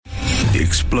The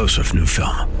explosive new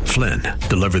film, Flynn,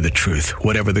 deliver the truth,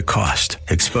 whatever the cost,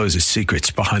 exposes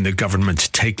secrets behind the government's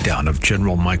takedown of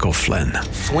General Michael Flynn.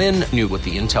 Flynn knew what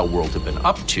the intel world had been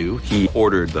up to. He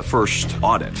ordered the first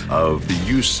audit of the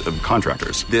use of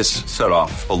contractors. This set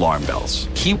off alarm bells.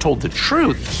 He told the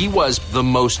truth. He was the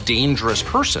most dangerous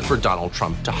person for Donald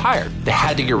Trump to hire. They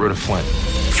had to get rid of Flynn.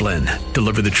 Flynn,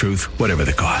 deliver the truth, whatever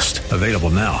the cost. Available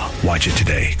now. Watch it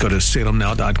today. Go to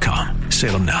salemnow.com.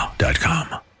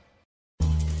 salemnow.com.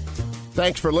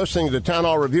 Thanks for listening to the Town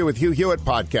Hall Review with Hugh Hewitt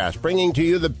podcast, bringing to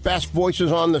you the best voices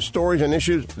on the stories and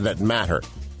issues that matter.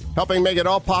 Helping make it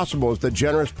all possible is the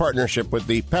generous partnership with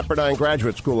the Pepperdine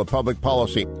Graduate School of Public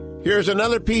Policy. Here's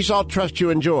another piece I'll trust you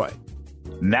enjoy.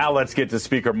 Now let's get to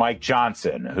Speaker Mike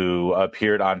Johnson, who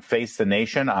appeared on Face the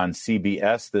Nation on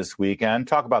CBS this weekend.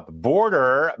 Talk about the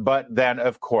border, but then,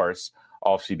 of course,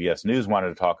 all CBS News wanted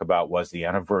to talk about was the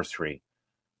anniversary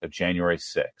of January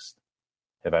 6th.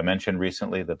 Have I mentioned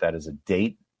recently that that is a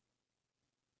date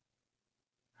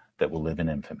that will live in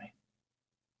infamy?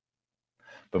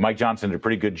 But Mike Johnson did a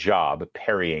pretty good job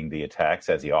parrying the attacks,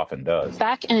 as he often does.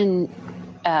 Back in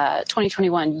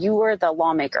 2021, you were the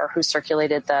lawmaker who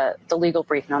circulated the legal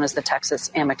brief known as the Texas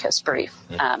amicus brief,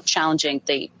 challenging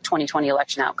the 2020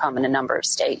 election outcome in a number of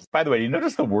states. By the way, you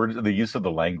notice the use of the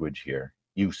language here.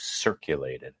 You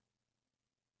circulated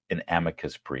an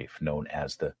amicus brief known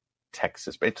as the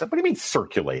Texas. What do you mean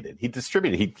circulated? He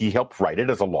distributed. He helped write it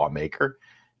as a lawmaker,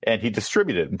 and he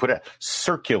distributed it and put it.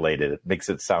 Circulated. It makes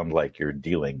it sound like you're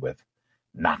dealing with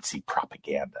Nazi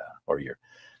propaganda or you're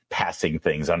passing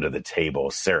things under the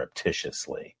table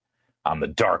surreptitiously on the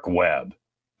dark web.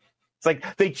 It's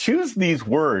like they choose these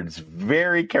words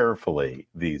very carefully,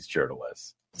 these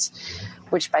journalists.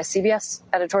 Which by CBS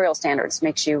editorial standards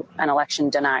makes you an election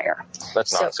denier.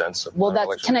 That's nonsense.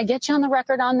 Can I get you on the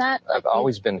record on that? I've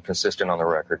always been consistent on the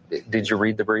record. Did you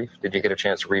read the brief? Did you get a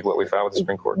chance to read what we filed with the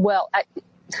Supreme Court? Well,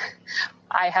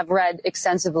 I have read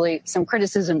extensively some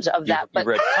criticisms of that. But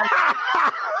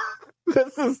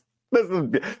This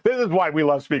is why we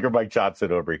love Speaker Mike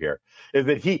Johnson over here, is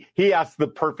that he asked the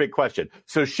perfect question.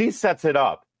 So she sets it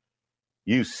up.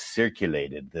 You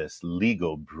circulated this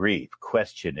legal brief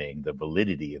questioning the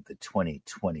validity of the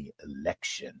 2020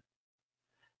 election.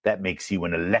 That makes you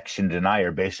an election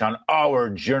denier based on our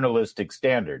journalistic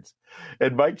standards.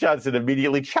 And Mike Johnson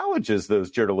immediately challenges those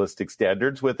journalistic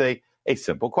standards with a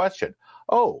simple question.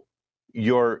 Oh,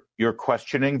 you're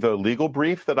questioning the legal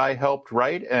brief that I helped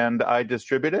write and I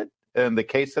distributed and the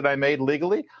case that I made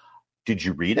legally? Did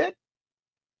you read it?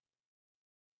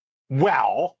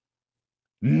 Well,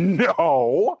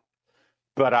 no,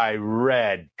 but I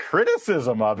read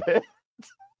criticism of it.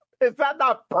 Is that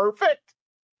not perfect?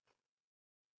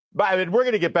 But I mean, we're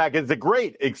going to get back. It's a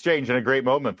great exchange and a great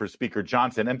moment for Speaker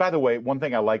Johnson. And by the way, one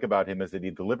thing I like about him is that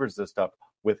he delivers this stuff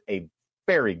with a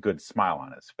very good smile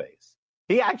on his face.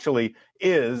 He actually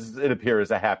is, it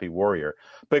appears, a happy warrior.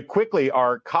 But quickly,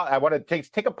 I want to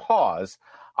take a pause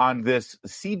on this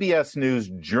CBS News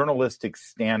journalistic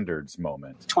standards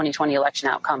moment. 2020 election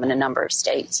outcome in a number of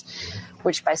states,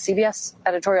 which by CBS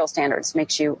editorial standards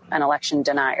makes you an election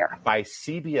denier. By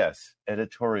CBS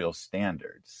editorial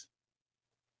standards.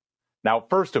 Now,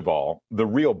 first of all, the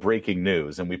real breaking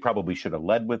news, and we probably should have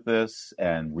led with this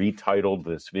and retitled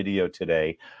this video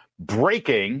today,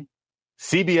 breaking,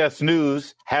 CBS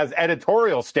News has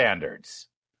editorial standards.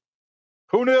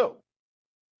 Who knew?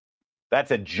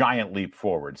 That's a giant leap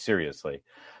forward, seriously.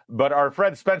 But our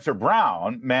friend Spencer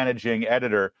Brown, managing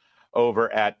editor over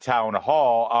at Town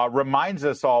Hall, reminds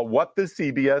us all what the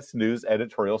CBS News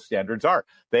editorial standards are.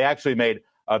 They actually made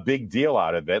a big deal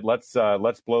out of it. Let's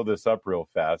blow this up real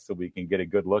fast so we can get a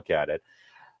good look at it.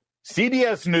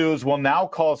 CBS News will now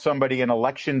call somebody an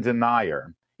election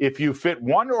denier if you fit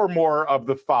one or more of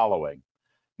the following.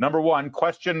 Number one,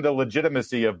 question the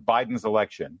legitimacy of Biden's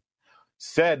election.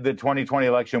 Said the 2020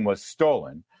 election was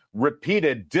stolen,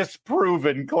 repeated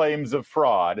disproven claims of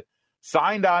fraud,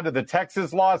 signed on to the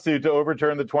Texas lawsuit to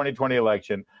overturn the 2020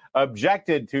 election,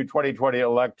 objected to 2020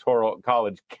 electoral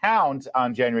college count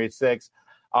on January 6th.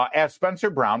 As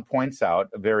Spencer Brown points out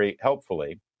very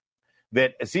helpfully,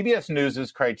 that CBS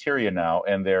News' criteria now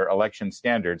and their election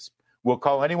standards will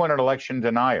call anyone an election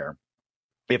denier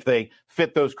if they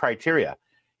fit those criteria.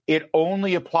 It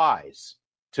only applies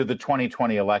to the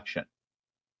 2020 election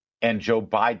and Joe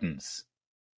Biden's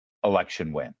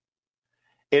election win.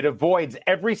 It avoids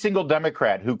every single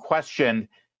Democrat who questioned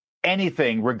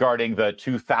anything regarding the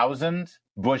 2000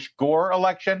 Bush-Gore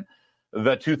election,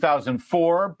 the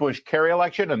 2004 Bush-Kerry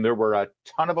election, and there were a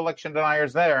ton of election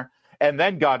deniers there, and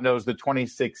then, God knows, the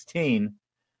 2016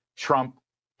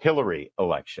 Trump-Hillary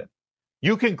election.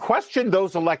 You can question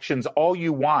those elections all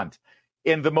you want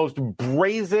in the most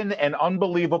brazen and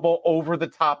unbelievable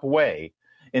over-the-top way,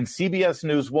 and CBS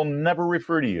News will never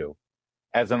refer to you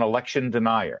as an election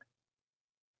denier.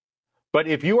 But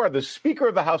if you are the Speaker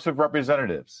of the House of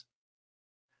Representatives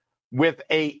with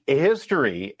a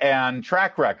history and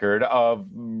track record of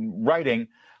writing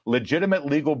legitimate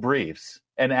legal briefs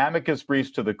and amicus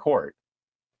briefs to the court,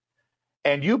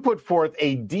 and you put forth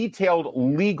a detailed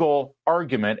legal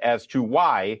argument as to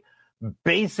why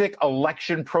basic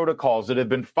election protocols that have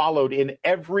been followed in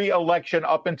every election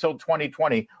up until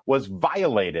 2020 was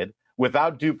violated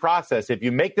without due process, if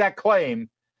you make that claim,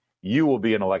 you will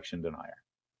be an election denier.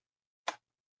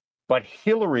 But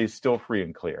Hillary's still free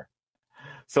and clear.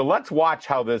 So let's watch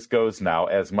how this goes now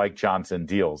as Mike Johnson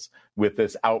deals with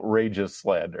this outrageous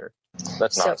slander.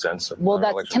 That's nonsense.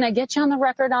 Can I get you on the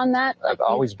record on that? I've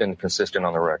always been consistent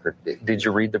on the record. Did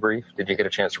you read the brief? Did you get a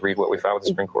chance to read what we filed with the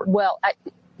Supreme Court? Well,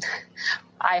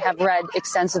 I have read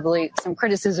extensively some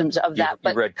criticisms of that.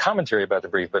 You read commentary about the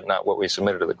brief, but not what we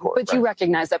submitted to the court. But you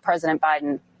recognize that President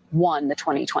Biden won the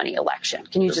 2020 election.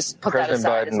 Can you just put that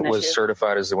aside as an issue? President Biden was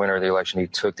certified as the winner of the election. He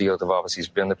took the oath of office. He's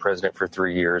been the president for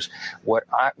 3 years.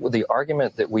 The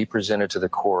argument that we presented to the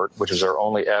court, which is our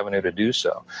only avenue to do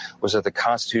so, was that the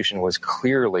Constitution was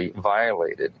clearly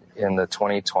violated in the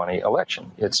 2020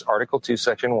 election. It's Article 2,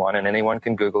 Section 1, and anyone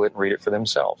can Google it and read it for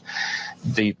themselves.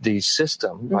 The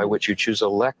system by which you choose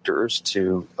electors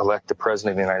to elect the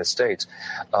president of the United States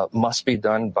must be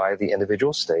done by the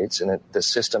individual states, and the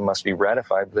system must be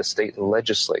ratified by the state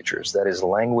legislatures. That is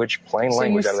plain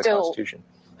language out of the Constitution.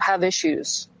 Have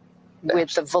issues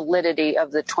with the validity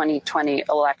of the 2020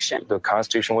 election. The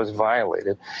Constitution was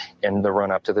violated in the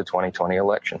run-up to the 2020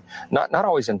 election. Not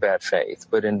always in bad faith,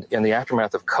 but in the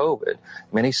aftermath of COVID,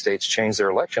 many states changed their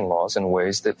election laws in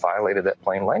ways that violated that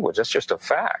plain language. That's just a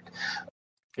fact.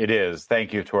 It is.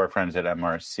 Thank you to our friends at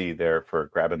MRC there for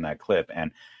grabbing that clip.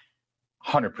 And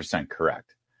 100%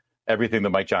 correct. Everything that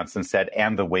Mike Johnson said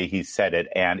and the way he said it,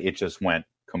 and it just went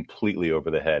completely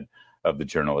over the head of the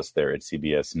journalist there at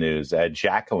CBS News.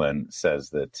 Jacqueline says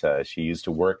that she used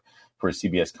to work for a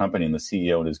CBS company, and the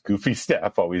CEO and his goofy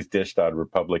staff always dished on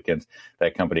Republicans.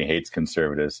 That company hates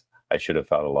conservatives. I should have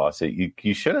filed a lawsuit.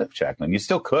 You should have, Jacqueline. You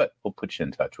still could. We'll put you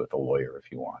in touch with a lawyer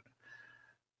if you want.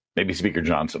 Maybe Speaker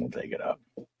Johnson will take it up.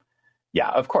 Yeah,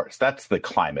 of course. That's the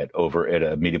climate over at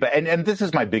a media. And this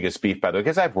is my biggest beef, by the way,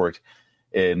 because I've worked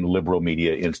in liberal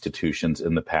media institutions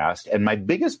in the past. And my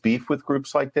biggest beef with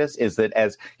groups like this is that,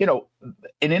 as you know,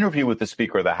 an interview with the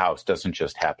Speaker of the House doesn't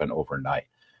just happen overnight.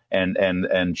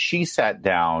 And she sat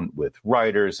down with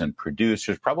writers and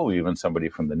producers, probably even somebody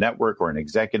from the network or an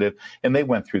executive, and they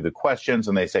went through the questions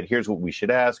and they said, here's what we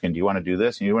should ask. And do you want to do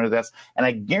this? And you want to do this? And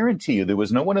I guarantee you there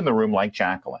was no one in the room like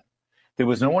Jacqueline. There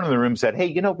was no one in the room said, hey,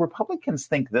 you know, Republicans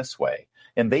think this way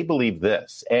and they believe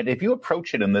this. And if you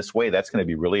approach it in this way, that's going to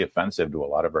be really offensive to a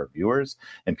lot of our viewers,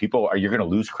 and you're going to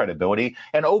lose credibility.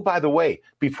 And oh, by the way,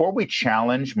 before we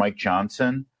challenge Mike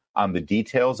Johnson on the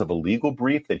details of a legal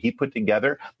brief that he put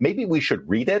together, maybe we should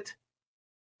read it.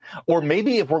 Or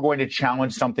maybe if we're going to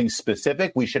challenge something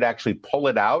specific, we should actually pull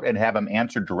it out and have him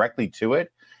answer directly to it,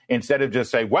 instead of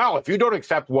just say, well, if you don't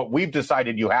accept what we've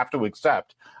decided you have to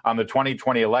accept on the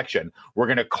 2020 election, we're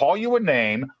going to call you a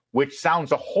name, which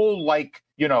sounds a whole like,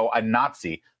 you know, a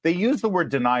Nazi. They use the word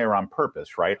denier on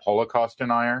purpose, right? Holocaust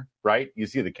denier, right? You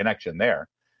see the connection there.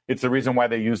 It's the reason why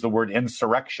they use the word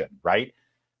insurrection, right?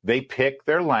 They pick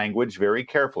their language very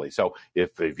carefully. So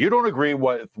if you don't agree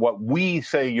with what we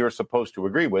say you're supposed to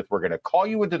agree with, we're going to call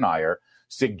you a denier,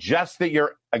 suggest that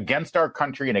you're against our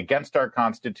country and against our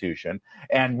Constitution,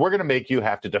 and we're going to make you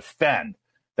have to defend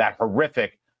that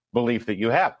horrific belief that you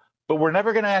have. But we're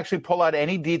never going to actually pull out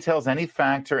any details, any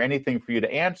facts, or anything for you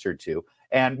to answer to.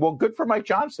 And, well, good for Mike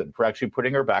Johnson for actually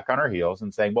putting her back on her heels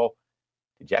and saying, well,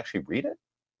 did you actually read it?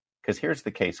 Because here's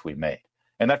the case we made.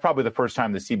 And that's probably the first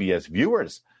time the CBS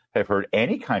viewers have heard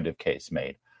any kind of case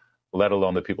made, let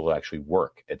alone the people who actually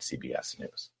work at CBS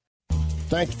News.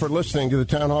 Thanks for listening to the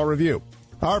Town Hall Review.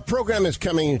 Our program is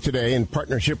coming today in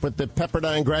partnership with the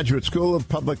Pepperdine Graduate School of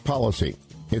Public Policy.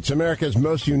 It's America's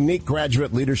most unique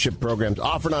graduate leadership programs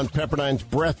offered on Pepperdine's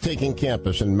breathtaking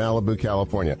campus in Malibu,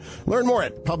 California. Learn more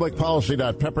at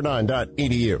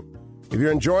publicpolicy.pepperdine.edu. If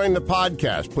you're enjoying the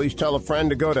podcast, please tell a friend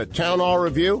to go to Town Hall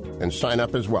Review and sign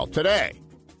up as well today.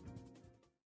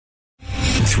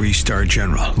 3-star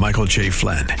general Michael J.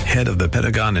 Flynn, head of the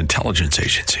Pentagon Intelligence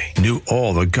Agency, knew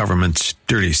all the government's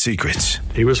dirty secrets.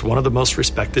 He was one of the most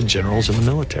respected generals in the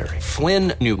military.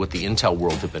 Flynn knew what the intel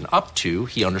world had been up to.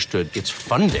 He understood its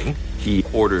funding. He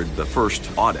ordered the first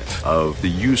audit of the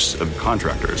use of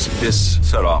contractors. This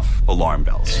set off alarm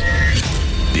bells.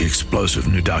 The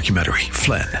explosive new documentary,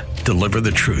 Flynn, Deliver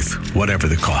the Truth, Whatever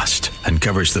the Cost,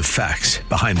 uncovers the facts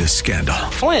behind this scandal.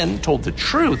 Flynn told the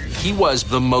truth. He was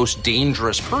the most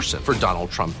dangerous person for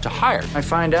Donald Trump to hire. I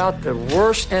find out the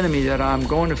worst enemy that I'm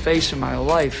going to face in my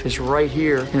life is right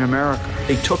here in America.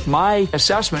 They took my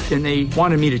assessment and they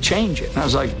wanted me to change it. And I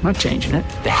was like, I'm not changing it.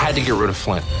 They had to get rid of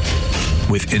Flynn.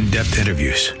 With in-depth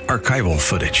interviews, archival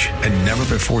footage, and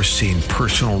never-before-seen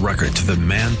personal records of the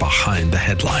man behind the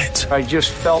headlines. I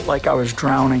just felt like I was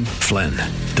drowning. Flynn,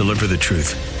 Deliver the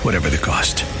Truth, Whatever the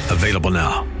Cost. Available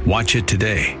now. Watch it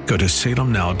today. Go to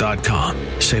salemnow.com.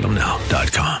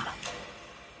 salemnow.com.